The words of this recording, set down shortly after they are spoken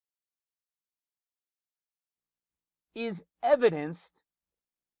is evidenced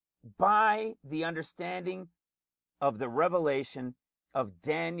by the understanding of the revelation of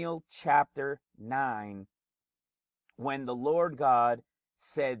Daniel chapter 9, when the Lord God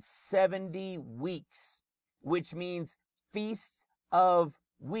said 70 weeks, which means feasts of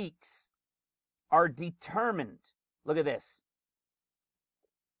weeks, are determined, look at this,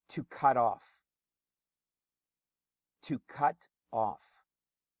 to cut off. To cut off.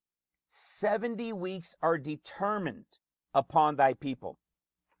 70 weeks are determined upon thy people.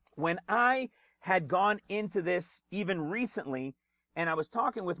 When I had gone into this even recently, and I was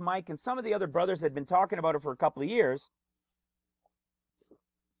talking with Mike, and some of the other brothers had been talking about it for a couple of years,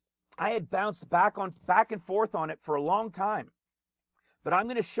 I had bounced back and forth on it for a long time. But I'm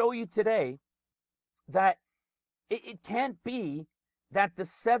going to show you today that it can't be that the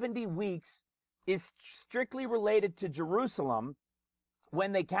 70 weeks is strictly related to Jerusalem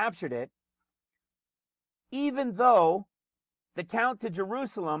when they captured it, even though the count to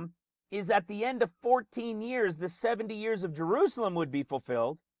Jerusalem is at the end of 14 years, the 70 years of Jerusalem would be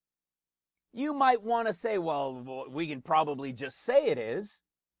fulfilled. You might want to say, well, we can probably just say it is,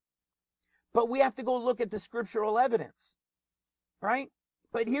 but we have to go look at the scriptural evidence, right?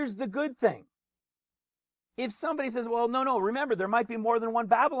 But here's the good thing. If somebody says, well, no, remember, there might be more than one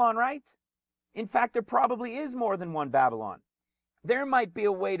Babylon, right? In fact, there probably is more than one Babylon. There might be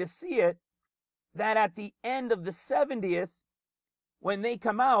a way to see it that at the end of the 70th, when they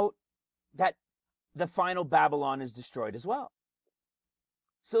come out, that the final Babylon is destroyed as well.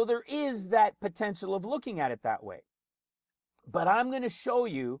 So there is that potential of looking at it that way. But I'm going to show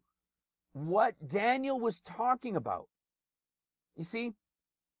you what Daniel was talking about. You see,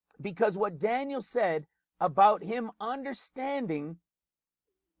 because what Daniel said about him understanding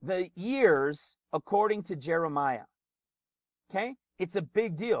the years according to Jeremiah. Okay? It's a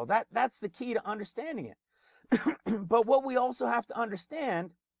big deal. That's the key to understanding it. But what we also have to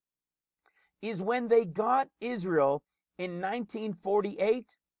understand is when they got Israel in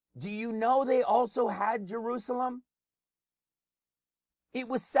 1948, do you know they also had Jerusalem? It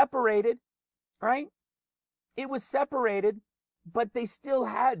was separated, right? It was separated, but they still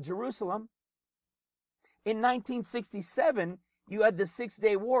had Jerusalem. In 1967, you had the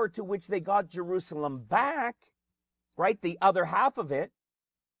Six-Day War, to which they got Jerusalem back, right? The other half of it.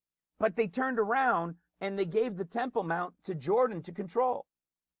 But they turned around and they gave the Temple Mount to Jordan to control.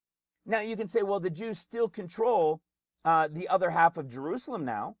 Now you can say, well, the Jews still control the other half of Jerusalem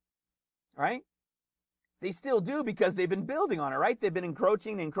now, right? They still do, because they've been building on it, right? They've been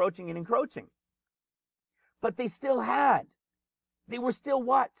encroaching. But they still had. They were still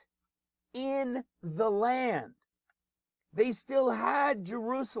what? In the land. They still had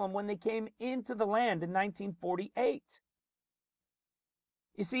Jerusalem when they came into the land in 1948.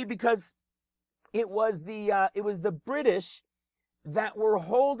 You see, because it was the British that were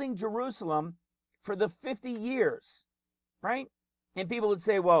holding Jerusalem for the 50 years, right? And people would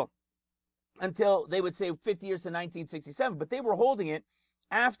say, well, until they would say 50 years to 1967, but they were holding it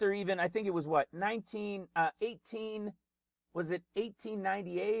after even, I think it was what,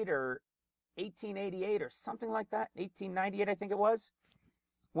 1898 or 1888 or something like that, 1898 I think it was,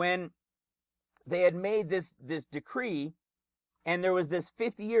 when they had made this decree, and there was this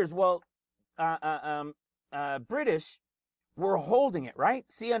 50 years. Well, British were holding it, right?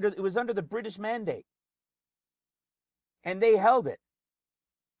 See, it was under the British mandate, and they held it.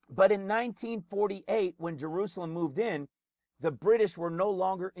 But in 1948, when Jerusalem moved in, the British were no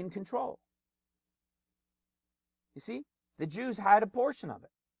longer in control. You see, the Jews had a portion of it.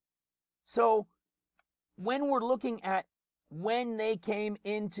 So when we're looking at when they came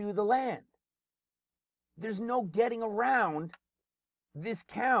into the land, there's no getting around this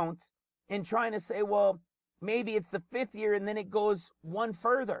count and trying to say, well, maybe it's the 5th year and then it goes one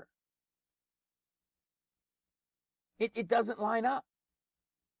further. It doesn't line up,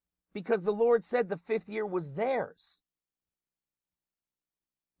 because the Lord said the 5th year was theirs.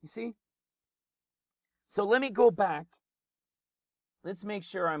 You see? So let me go back. Let's make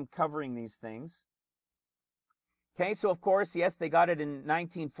sure I'm covering these things. Okay, so of course, yes, they got it in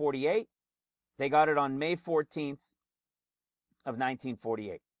 1948. They got it on May 14th of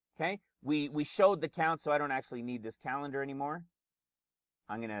 1948. Okay, we showed the count, so I don't actually need this calendar anymore.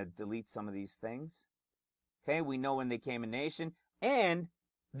 I'm going to delete some of these things. Okay, we know when they came a nation. And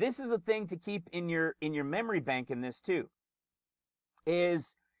this is a thing to keep in your memory bank in this too,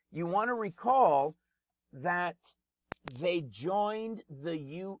 is you want to recall that they joined the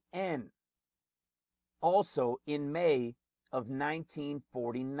UN also in May of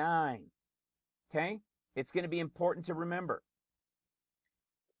 1949. Okay? It's going to be important to remember.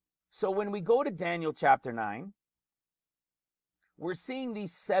 So when we go to Daniel chapter 9, we're seeing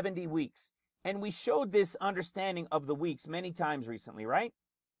these 70 weeks. And we showed this understanding of the weeks many times recently, right?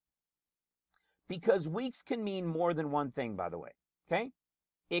 Because weeks can mean more than one thing, by the way, okay?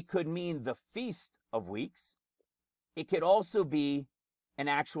 It could mean the Feast of Weeks. It could also be an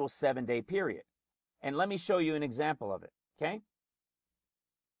actual 7-day period. And let me show you an example of it, okay?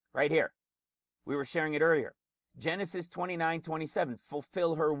 Right here. We were sharing it earlier. Genesis 29:27,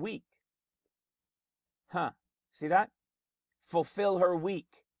 fulfill her week. Huh, see that? Fulfill her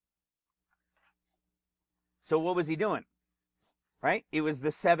week. So what was he doing? Right? It was the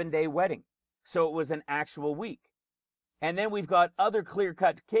 7-day wedding. So it was an actual week. And then we've got other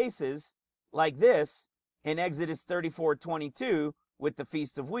clear-cut cases like this in Exodus 34:22 with the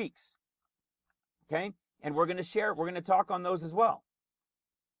Feast of Weeks. Okay? And we're going to talk on those as well.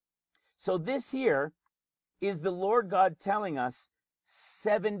 So this here is the Lord God telling us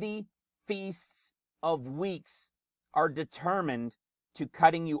 70 feasts of weeks are determined to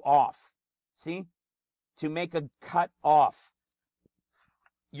cutting you off. See? To make a cut off.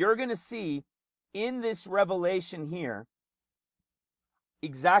 You're going to see in this revelation here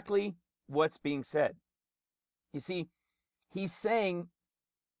exactly what's being said. You see, he's saying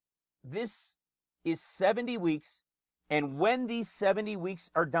this is 70 weeks, and when these 70 weeks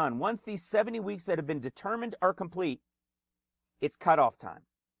are done, once these 70 weeks that have been determined are complete, it's cutoff time.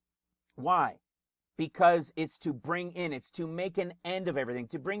 Why? Because it's to bring in, it's to make an end of everything,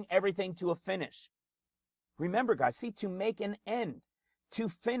 to bring everything to a finish. Remember, guys, see, to make an end, to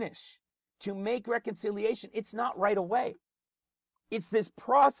finish, to make reconciliation, it's not right away. It's this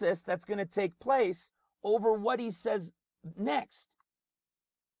process that's going to take place over what he says next.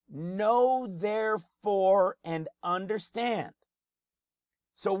 Know, therefore, and understand.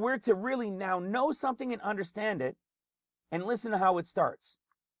 So we're to really now know something and understand it, and listen to how it starts.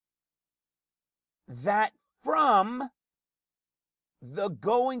 That from the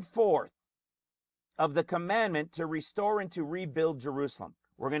going forth of the commandment to restore and to rebuild Jerusalem.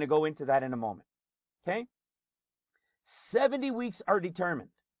 We're going to go into that in a moment. Okay? 70 weeks are determined.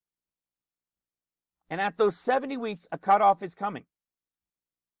 And at those 70 weeks, a cutoff is coming.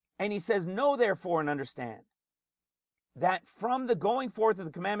 And he says, know therefore and understand that from the going forth of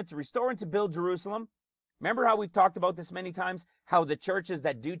the commandment to restore and to build Jerusalem, remember how we've talked about this many times, how the churches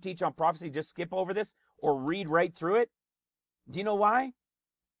that do teach on prophecy just skip over this or read right through it? Do you know why?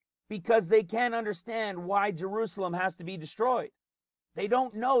 Because they can't understand why Jerusalem has to be destroyed. They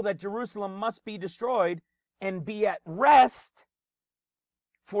don't know that Jerusalem must be destroyed and be at rest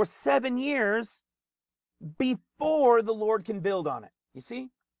for 7 years before the Lord can build on it. You see?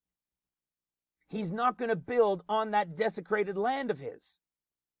 He's not going to build on that desecrated land of his.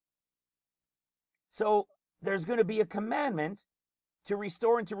 So there's going to be a commandment to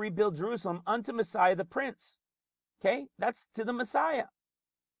restore and to rebuild Jerusalem unto Messiah the Prince. Okay? That's to the Messiah.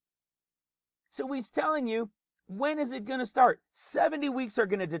 So he's telling you, when is it going to start? 70 weeks are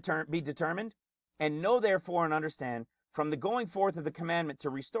going to be determined. And know therefore and understand from the going forth of the commandment to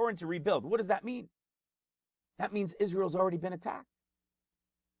restore and to rebuild. What does that mean? That means Israel's already been attacked.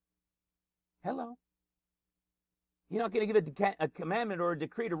 Hello. You're not going to give a commandment or a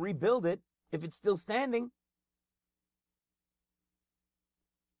decree to rebuild it if it's still standing.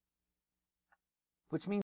 Which means